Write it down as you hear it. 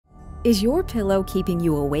Is your pillow keeping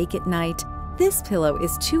you awake at night? This pillow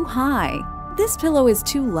is too high. This pillow is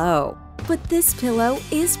too low. But this pillow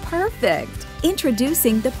is perfect.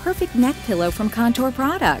 Introducing the perfect neck pillow from Contour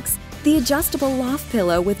Products. The adjustable loft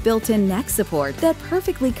pillow with built-in neck support that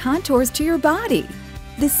perfectly contours to your body.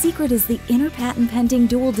 The secret is the inner patent-pending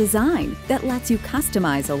dual design that lets you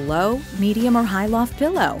customize a low, medium, or high loft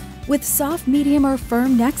pillow with soft, medium, or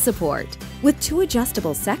firm neck support. With 2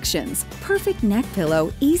 adjustable sections, Perfect Neck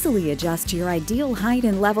Pillow easily adjusts to your ideal height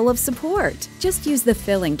and level of support. Just use the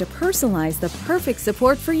filling to personalize the perfect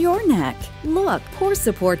support for your neck. Look, poor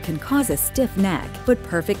support can cause a stiff neck, but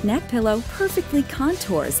Perfect Neck Pillow perfectly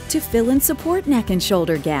contours to fill and support neck and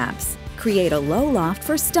shoulder gaps. Create a low loft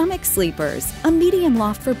for stomach sleepers, a medium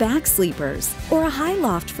loft for back sleepers, or a high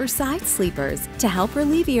loft for side sleepers to help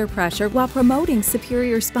relieve ear pressure while promoting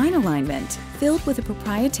superior spine alignment. Filled with a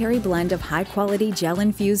proprietary blend of high-quality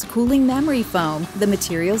gel-infused cooling memory foam, the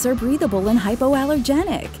materials are breathable and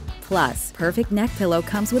hypoallergenic. Plus, Perfect Neck Pillow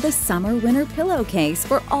comes with a summer-winter pillowcase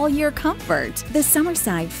for all-year comfort. The summer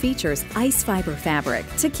side features ice fiber fabric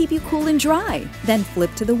to keep you cool and dry. Then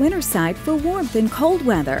flip to the winter side for warmth and cold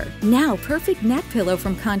weather. Now, Perfect Neck Pillow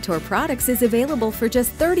from Contour Products is available for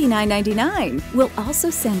just $39.99. We'll also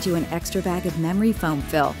send you an extra bag of memory foam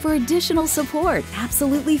fill for additional support,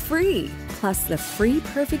 absolutely free. Plus, the free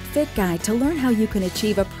Perfect Fit Guide to learn how you can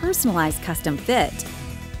achieve a personalized custom fit.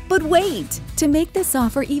 But wait! To make this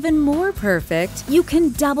offer even more perfect, you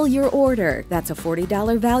can double your order. That's a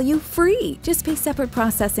 $40 value free. Just pay separate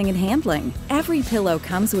processing and handling. Every pillow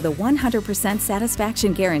comes with a 100%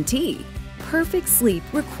 satisfaction guarantee. Perfect sleep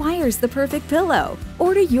requires the perfect pillow.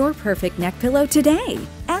 Order your Perfect Neck Pillow today.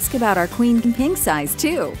 Ask about our Queen King size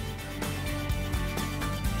too.